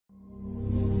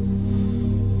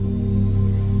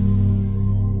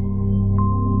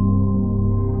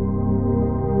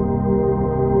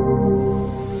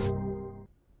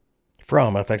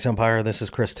From FX Empire, this is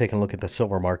Chris taking a look at the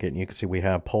silver market, and you can see we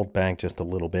have pulled back just a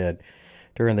little bit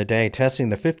during the day, testing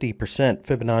the 50%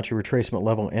 Fibonacci retracement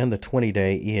level and the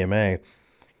 20-day EMA.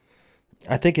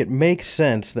 I think it makes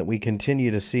sense that we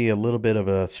continue to see a little bit of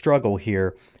a struggle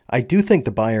here. I do think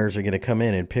the buyers are going to come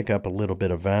in and pick up a little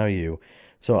bit of value.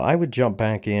 So I would jump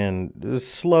back in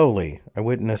slowly. I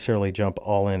wouldn't necessarily jump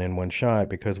all in one shot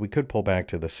because we could pull back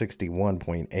to the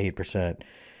 61.8%.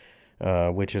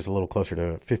 Which is a little closer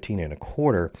to 15 and a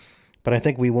quarter. But I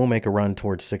think we will make a run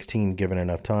towards 16 given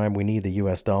enough time. We need the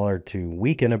US dollar to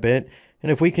weaken a bit.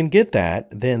 And if we can get that,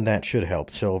 then that should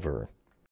help silver.